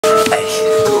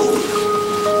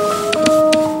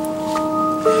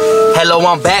Hello,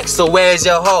 I'm back, so where's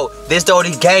your hoe? This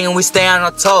Dodie gang and we stay on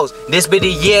our toes. This be the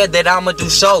year that I'ma do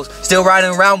shows. Still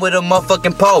riding around with a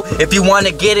motherfucking pole. If you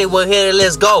wanna get it, well hit it,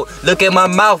 let's go. Look at my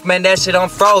mouth, man, that shit on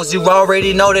froze. You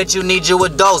already know that you need you a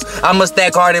dose. I'ma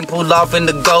stack hard and pull off in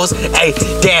the ghost. Hey,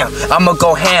 damn, I'ma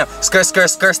go ham. Skirt, skirt,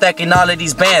 skirt, stacking all of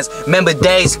these bands. Remember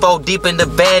days, 4 deep in the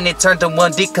band. It turned to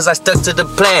 1 deep cause I stuck to the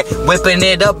plan. Whipping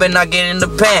it up and I get in the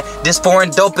pan. This foreign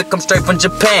dope, it come straight from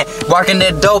Japan. Rocking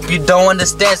that dope, you don't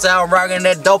understand. So I'm rocking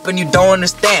that dope and you don't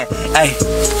understand. Hey,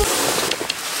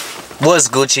 what's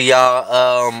Gucci,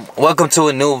 y'all? Welcome to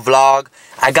a new vlog.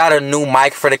 I got a new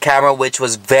mic for the camera, which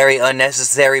was very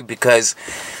unnecessary because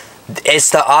it's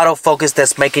the autofocus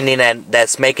that's making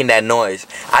that noise.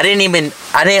 I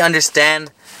didn't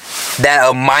understand that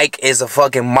a mic is a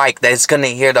fucking mic that's gonna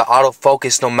hear the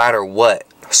autofocus no matter what.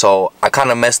 So I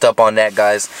kind of messed up on that,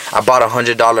 guys. I bought a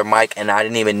 $100 mic and I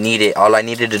didn't even need it. All I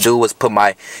needed to do was put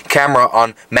my camera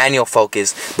on manual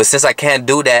focus. But since I can't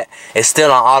do that, it's still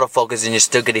on autofocus and you're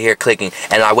still gonna hear clicking.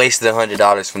 And I wasted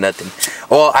 $100 for nothing.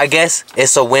 Well, I guess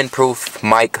it's a windproof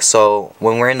mic, so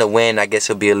when we're in the wind, I guess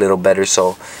it'll be a little better.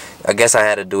 So I guess I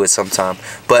had to do it sometime.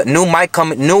 But new mic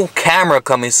coming, new camera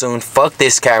coming soon. Fuck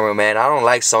this camera, man. I don't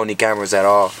like Sony cameras at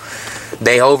all.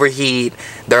 They overheat,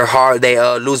 they're hard, they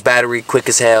lose battery quick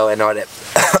as hell and all that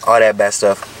all that bad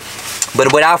stuff.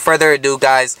 But without further ado,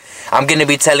 guys, I'm gonna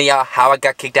be telling y'all how I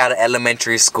got kicked out of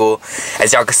elementary school.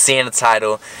 As y'all can see in the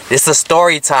title, this is a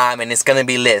story time and it's gonna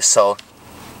be lit. So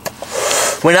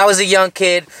when I was a young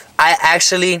kid, I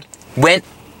actually went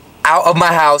out of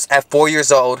my house at 4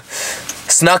 years old,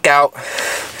 snuck out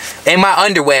in my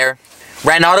underwear,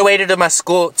 ran all the way to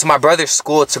my brother's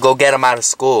school to go get him out of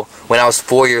school when I was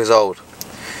 4 years old.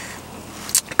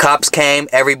 Cops came,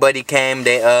 everybody came.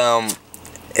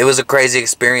 It was a crazy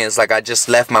experience. Like, I just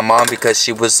left my mom because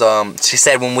she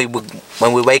said when we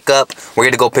wake up, we're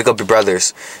gonna go pick up your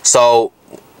brothers. So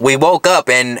we woke up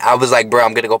and I was like, bro,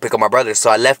 I'm gonna go pick up my brother.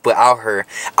 So I left without her.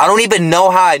 I don't even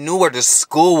know how I knew where the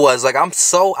school was. Like, I was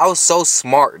so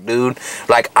smart, dude.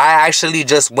 Like, I actually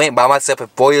just went by myself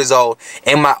at 4 years old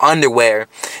in my underwear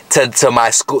to my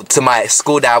school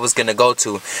that I was gonna go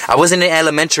to. I wasn't in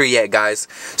elementary yet, guys.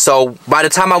 So by the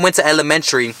time I went to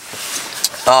elementary,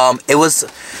 it was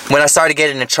when I started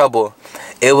getting in trouble.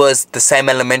 It was the same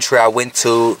elementary I went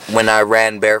to when I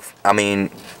ran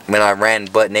when I ran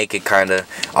butt naked kind of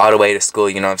all the way to school,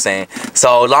 you know what I'm saying?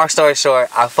 So long story short,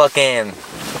 I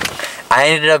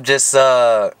ended up just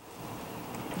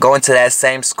going to that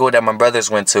same school that my brothers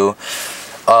went to.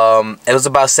 It was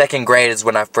about 2nd grade is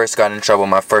when I first got in trouble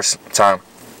my first time.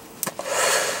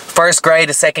 1st grade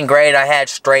to 2nd grade, I had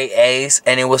straight A's,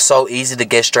 and it was so easy to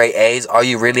get straight A's. All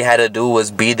you really had to do was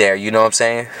be there, you know what I'm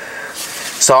saying?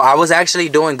 So I was actually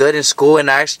doing good in school,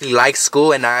 and I actually liked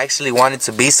school, and I actually wanted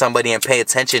to be somebody and pay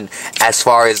attention as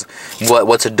far as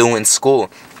what to do in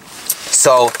school.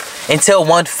 So until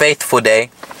one fateful day,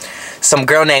 some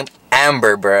girl named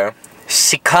Amber, bruh,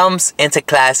 she comes into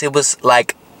class. It was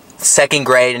like 2nd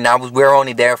grade, and we were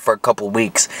only there for a couple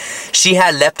weeks. She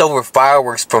had leftover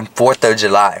fireworks from 4th of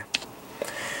July.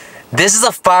 This is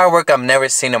a firework I've never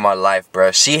seen in my life,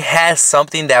 bro. She had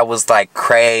something that was like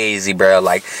crazy, bro.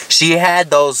 Like, she had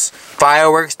those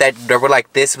fireworks that were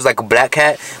like this. It was like a black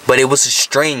cat, but it was a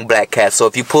string black cat. So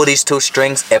if you pull these 2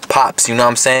 strings, it pops. You know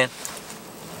what I'm saying?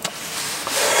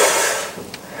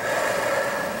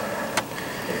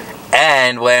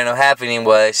 And what ended up happening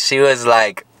was she was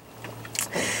like,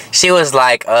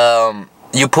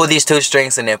 you pull these 2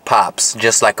 strings and it pops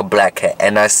just like a black cat.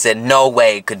 And I said, no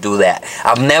way it could do that.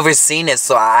 I've never seen it,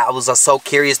 so I was so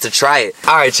curious to try it.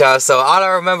 Alright, y'all, so all I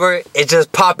remember is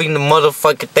just popping the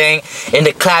motherfucking thing in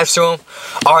the classroom.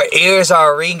 Our ears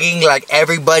are ringing, like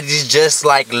everybody's just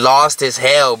like lost as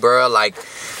hell, bro. Like,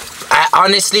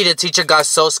 honestly, the teacher got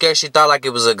so scared she thought like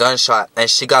it was a gunshot, and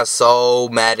she got so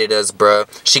mad at us, bro.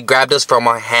 She grabbed us from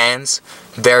our hands,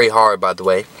 very hard, by the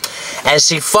way, and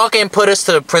she fucking put us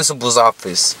to the principal's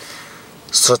office.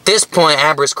 So at this point,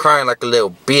 Amber's crying like a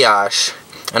little biatch,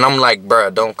 and I'm like, bro,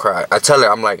 don't cry. I tell her,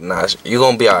 I'm like, nah, you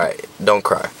gonna be alright, don't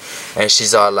cry. And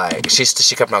she's all like, she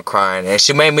kept on crying, and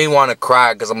she made me want to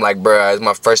cry because I'm like, bro, it's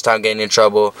my first time getting in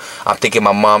trouble. I'm thinking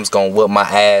my mom's gonna whip my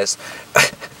ass.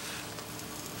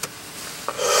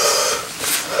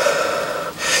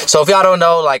 So if y'all don't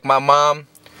know, like, my mom,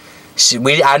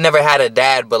 I never had a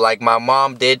dad, but like my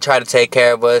mom did try to take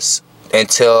care of us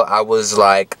until I was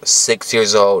like 6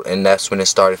 years old, and that's when it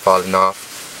started falling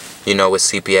off, you know, with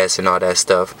CPS and all that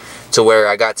stuff, to where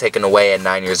I got taken away at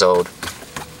 9 years old.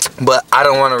 But I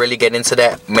don't want to really get into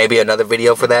that. Maybe another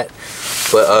video for that.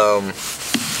 But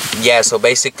yeah, so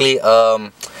basically,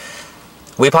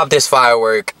 we pop this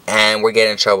firework and we're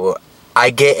getting in trouble. I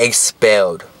get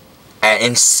expelled.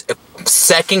 And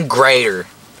second grader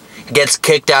gets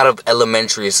kicked out of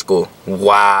elementary school.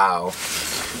 Wow.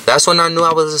 That's when I knew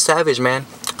I was a savage, man.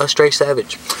 A straight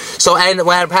savage. So, and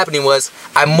what ended up happening was,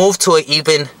 I moved to an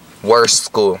even worse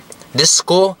school. This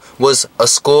school was a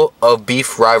school of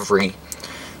beef rivalry.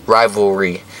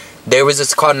 There was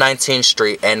this called 19th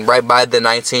Street, and right by the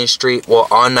 19th Street, well,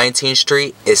 on 19th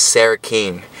Street is Sarah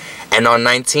King. And on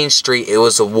 19th Street, it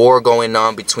was a war going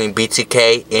on between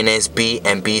BTK, NSB,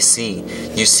 and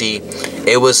BC. You see,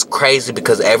 it was crazy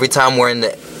because every time we're in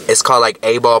the, it's called like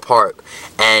A-Ball Park,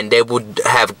 and they would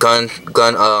have I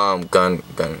don't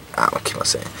keep on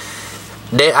saying.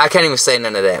 I can't even say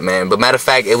none of that, man. But matter of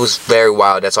fact, it was very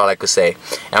wild. That's all I could say.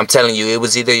 And I'm telling you, it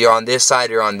was either you're on this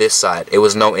side or on this side. It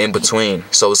was no in between.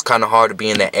 So it's kind of hard to be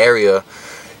in that area.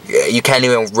 You can't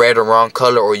even wear the wrong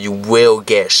color or you will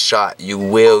get shot. You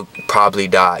will probably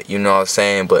die. You know what I'm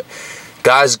saying? But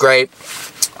God's great.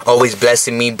 Always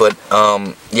blessing me. But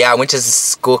yeah, I went to this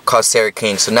school called Sarah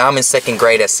King. So now I'm in second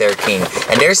grade at Sarah King.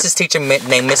 And there's this teacher named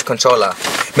Miss Conchola.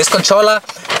 Miss Conchola,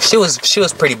 she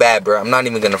was pretty bad, bro. I'm not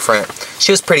even gonna front.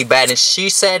 She was pretty bad. And she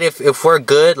said if we're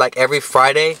good, like every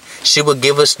Friday, she would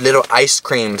give us little ice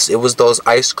creams. It was those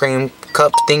ice cream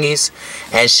cup thingies.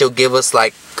 And she'll give us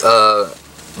like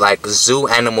zoo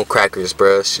animal crackers,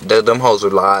 bro. Them hoes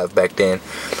were live back then.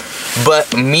 But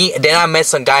then I met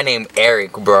some guy named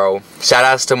Eric, bro. Shout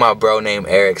outs to my bro named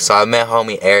Eric. So I met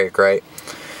homie Eric, right?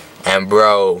 And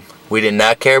bro, we did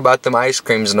not care about them ice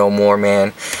creams no more,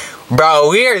 man. Bro,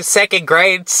 we are in second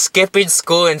grade, skipping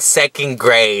school in second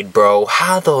grade, bro.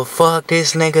 How the fuck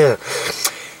this nigga?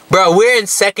 Bro, we're in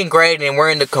second grade and we're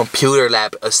in the computer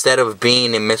lab instead of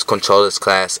being in Miss Conchola's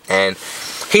class. And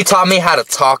he taught me how to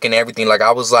talk and everything. Like,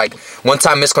 I was like, one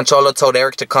time Miss Conchola told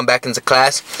Eric to come back into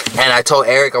class. And I told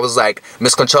Eric, I was like,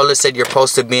 Miss Conchola said you're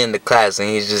supposed to be in the class. And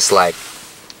he's just like,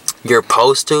 you're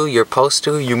supposed to? You're supposed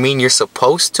to? You mean you're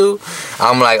supposed to?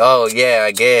 I'm like, oh, yeah,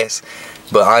 I guess.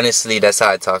 But honestly, that's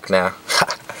how I talk now.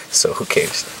 So who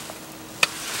cares?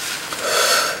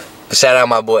 Shout out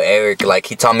my boy Eric. Like,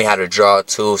 he taught me how to draw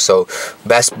too. So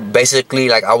that's basically,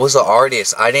 like, I was an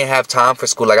artist. I didn't have time for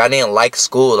school. Like, I didn't like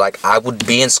school. Like, I would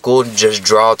be in school and just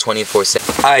draw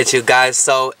 24/7. Alright, you guys,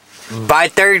 so by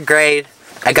third grade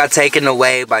I got taken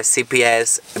away by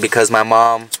CPS because my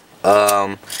mom,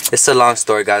 it's a long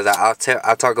story, guys.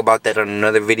 I'll talk about that in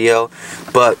another video.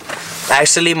 But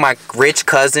actually, my rich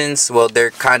cousins, well,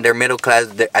 they're middle class.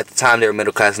 At the time they were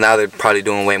middle class. Now they're probably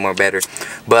doing way more better.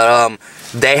 But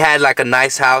they had like a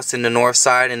nice house in the north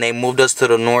side, and they moved us to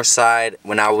the north side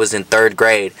when I was in third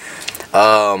grade.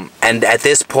 And at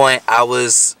this point, I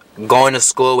was going to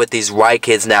school with these white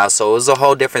kids now, so it was a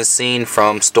whole different scene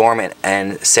from Storm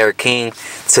and Sarah King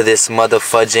to this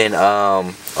motherfudging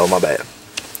oh my bad,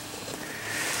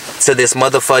 to this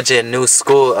motherfudging new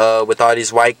school with all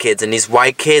these white kids. And these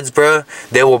white kids, bruh,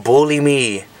 they will bully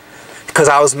me because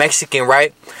I was Mexican,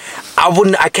 right?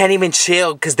 I can't even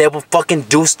chill because they will fucking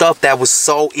do stuff that was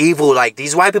so evil. Like,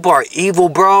 these white people are evil,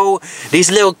 bro.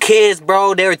 These little kids,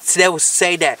 bro, they would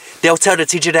say that. They'll tell the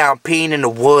teacher that I'm peeing in the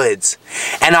woods.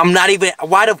 And I'm not even,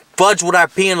 why the fudge would I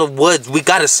pee in the woods? We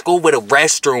got a school with a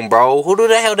restroom, bro. Who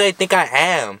the hell do they think I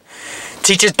am?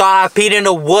 Teachers thought I peed in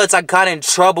the woods. I got in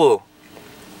trouble.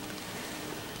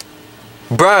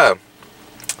 Bruh,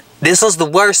 this was the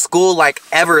worst school, like,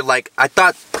 ever. Like, I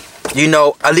thought, you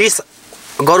know, at least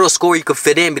go to a school where you could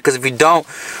fit in, because if you don't,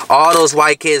 all those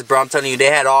white kids, bro, I'm telling you,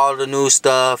 they had all the new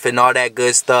stuff and all that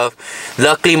good stuff.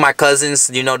 Luckily, my cousins,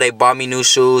 you know, they bought me new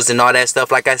shoes and all that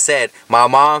stuff. Like I said, my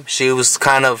mom, she was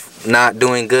kind of not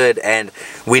doing good, and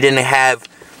we didn't have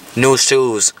new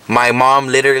shoes. My mom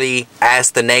literally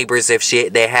asked the neighbors if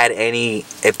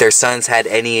their sons had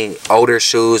any older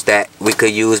shoes that we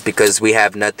could use, because we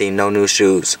have nothing, no new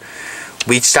shoes.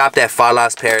 We stopped at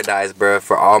Fallout's Paradise, bro,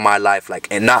 for all my life. Like,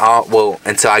 and not all, well,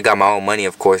 until I got my own money,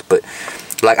 of course. But,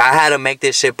 like, I had to make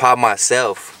this shit pop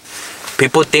myself.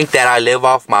 People think that I live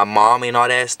off my mom and all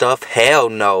that stuff. Hell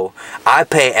no. I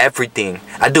pay everything.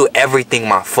 I do everything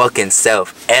my fucking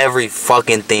self. Every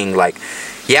fucking thing. Like,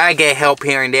 yeah, I get help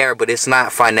here and there, but it's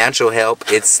not financial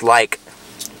help. It's, like,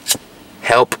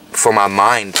 help for my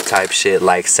mind type shit.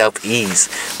 Like, self-ease.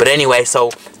 But anyway,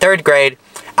 so, third grade,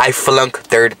 I flunked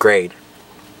third grade.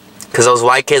 Because those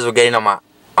white kids were getting on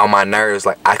my nerves.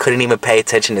 Like, I couldn't even pay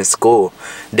attention in school.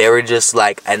 They were just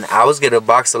like, and I was getting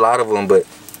boxed a lot of them, but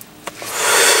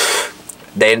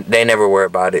they never were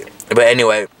about it. But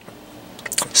anyway,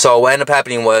 so what ended up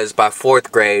happening was, by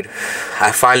fourth grade,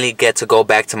 I finally get to go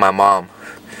back to my mom.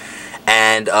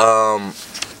 And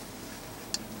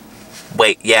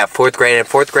wait, yeah, 4th grade. And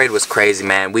 4th grade was crazy,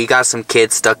 man. We got some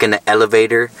kids stuck in the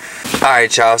elevator.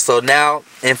 Alright, y'all. So now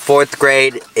in 4th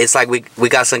grade, it's like we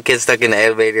got some kids stuck in the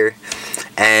elevator.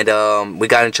 And we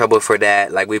got in trouble for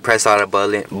that. Like, we pressed all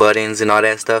the buttons and all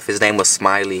that stuff. His name was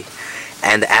Smiley.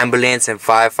 And the ambulance and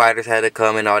firefighters had to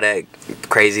come and all that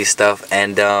crazy stuff.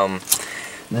 And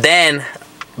then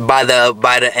by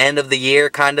the end of the year,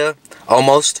 kinda,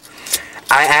 almost,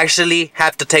 I actually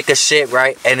have to take a shit,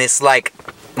 right? And it's like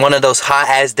one of those hot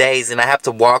ass days, and I have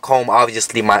to walk home.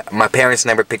 Obviously, my parents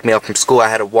never picked me up from school. I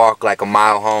had to walk like a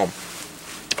mile home.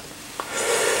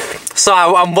 So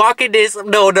I'm walking this.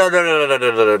 No.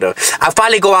 I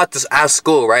finally go out of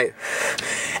school, right?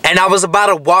 And I was about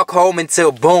to walk home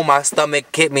until boom, my stomach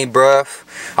hit me, bruh.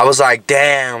 I was like,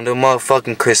 damn, the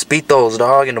motherfucking Crispitos,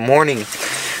 dog, in the morning.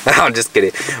 I'm just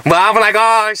kidding. But I'm like,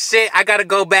 oh shit, I gotta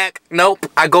go back. Nope,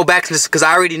 I go back just because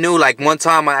I already knew. Like, one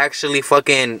time I actually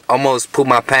fucking almost pooped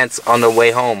my pants on the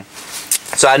way home.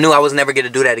 So I knew I was never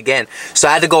gonna do that again. So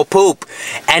I had to go poop.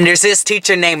 And there's this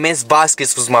teacher named Miss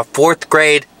Vasquez, was my 4th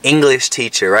grade English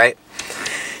teacher, right?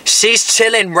 She's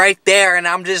chilling right there, and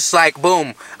I'm just like,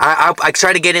 boom. I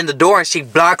try to get in the door, and she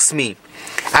blocks me.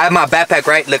 I have my backpack,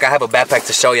 right? Look, I have a backpack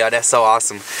to show y'all. That's so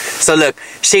awesome. So look,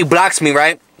 she blocks me,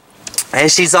 right?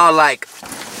 And she's all like,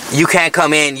 you can't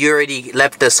come in. You already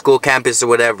left the school campus or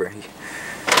whatever.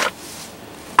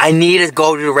 I need to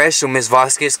go to the restroom, Miss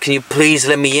Vasquez. Can you please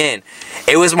let me in?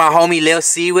 It was my homie Lil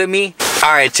C with me.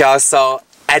 Alright, y'all. So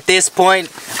at this point,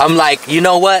 I'm like, you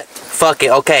know what? Fuck it.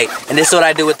 Okay. And this is what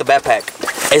I do with the backpack.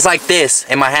 It's like this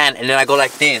in my hand. And then I go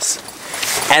like this.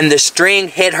 And the string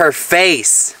hit her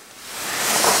face.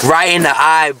 Right in the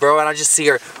eye, bro. And I just see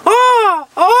her. Oh.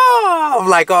 I'm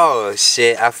like, oh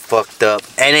shit, I fucked up.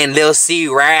 And then Lil C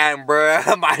ran, bro.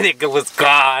 My nigga was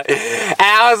gone. And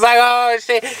I was like, oh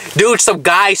shit. Dude, some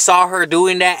guy saw her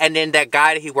doing that. And then that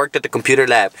guy, he worked at the computer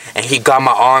lab. And he got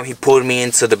my arm. He pulled me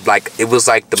into the, like, it was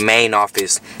like the main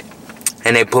office.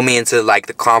 And they put me into like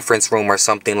the conference room or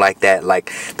something like that.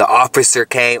 Like, the officer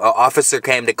came.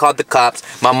 They called the cops.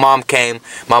 My mom came.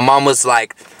 My mom was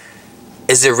like,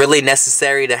 is it really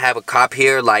necessary to have a cop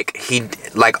here? Like,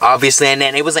 obviously. And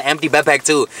then it was an empty backpack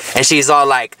too. And she's all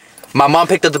like, my mom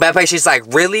picked up the backpack. She's like,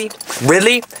 really?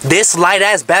 Really? This light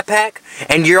ass backpack?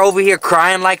 And you're over here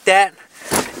crying like that?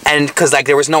 And because like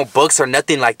there was no books or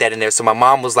nothing like that in there. So my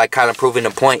mom was like kind of proving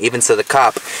a point even to the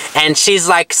cop. And she's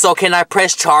like, so can I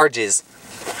press charges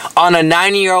on a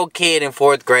 9-year-old kid in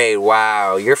 4th grade?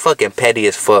 Wow, you're fucking petty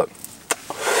as fuck.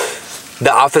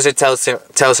 The officer tells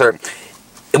her,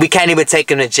 we can't even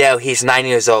take him to jail. He's 9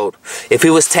 years old. If he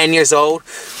was 10 years old,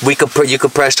 you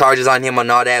could press charges on him and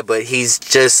all that, but he's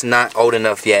just not old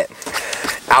enough yet.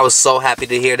 I was so happy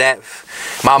to hear that.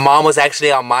 My mom was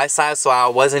actually on my side, so I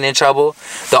wasn't in trouble.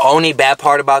 The only bad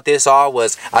part about this all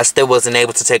was I still wasn't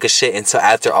able to take a shit until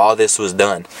after all this was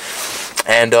done.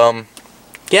 And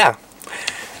yeah.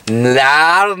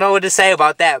 I don't know what to say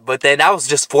about that, but then that was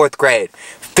just 4th grade.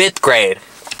 5th grade.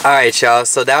 Alright, y'all,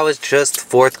 so that was just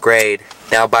 4th grade.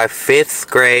 Now, by 5th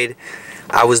grade,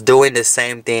 I was doing the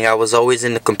same thing. I was always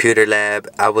in the computer lab.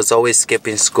 I was always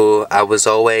skipping school. I was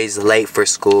always late for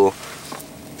school.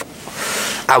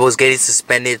 I was getting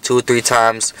suspended 2 or 3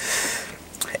 times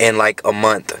in like a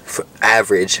month, for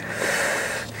average.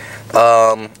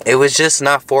 It was just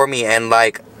not for me. And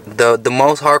like the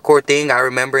most hardcore thing I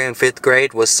remember in 5th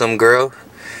grade was some girl.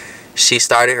 She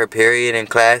started her period in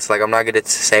class. Like, I'm not gonna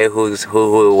say who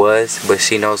it was, but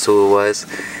she knows who it was.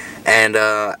 And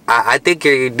I think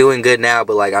you're doing good now,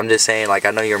 but like I'm just saying, like,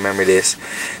 I know you remember this.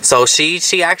 So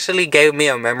she actually gave me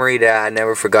a memory that I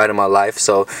never forgot in my life.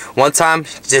 So one time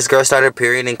this girl started her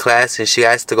period in class, and she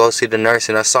asked to go see the nurse,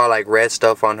 and I saw like red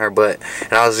stuff on her butt,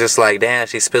 and I was just like, damn,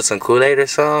 she spilled some Kool-Aid or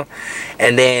something.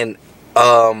 And then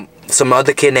some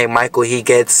other kid named Michael, he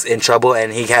gets in trouble,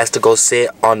 and he has to go sit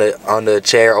on the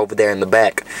chair over there in the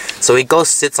back. So he goes,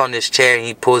 sits on this chair, and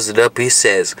he pulls it up. He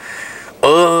says,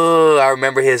 oh, I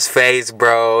remember his face,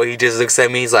 bro. He just looks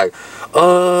at me. He's like,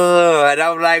 oh, and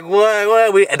I'm like,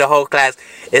 what? And the whole class,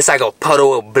 it's like a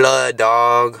puddle of blood,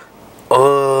 dog.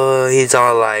 Oh, he's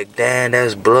all like, damn,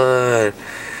 that's blood.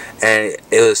 And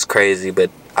it was crazy,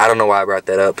 but I don't know why I brought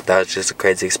that up. That was just a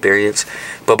crazy experience.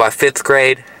 But by 5th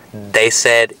grade, they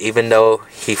said even though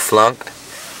he flunked,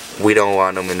 we don't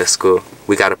want him in the school.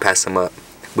 We gotta pass him up.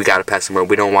 We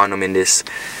don't want him in this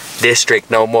district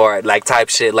no more, like type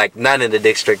shit. Like, none in the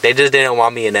district. They just didn't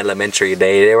want me in elementary.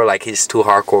 They were like, he's too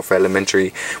hardcore for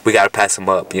elementary. We gotta pass him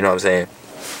up. You know what I'm saying?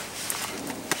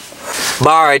 But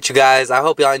alright, you guys, I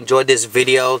hope y'all enjoyed this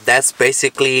video. That's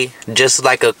basically just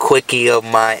like a quickie of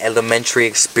my elementary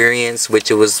experience,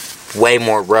 which it was way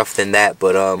more rough than that.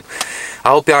 But I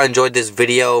hope y'all enjoyed this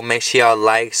video. Make sure y'all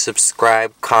like,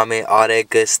 subscribe, comment, all that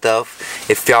good stuff.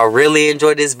 If y'all really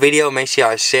enjoyed this video, make sure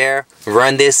y'all share,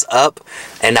 run this up,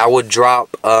 and I will drop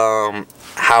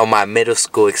how my middle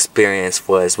school experience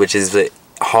was, which is a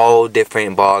whole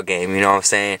different ball game. You know what I'm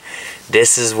saying?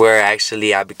 This is where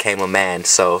actually I became a man.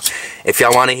 So if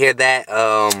y'all want to hear that,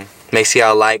 make sure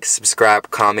y'all like,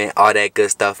 subscribe, comment, all that good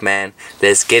stuff, man.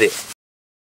 Let's get it.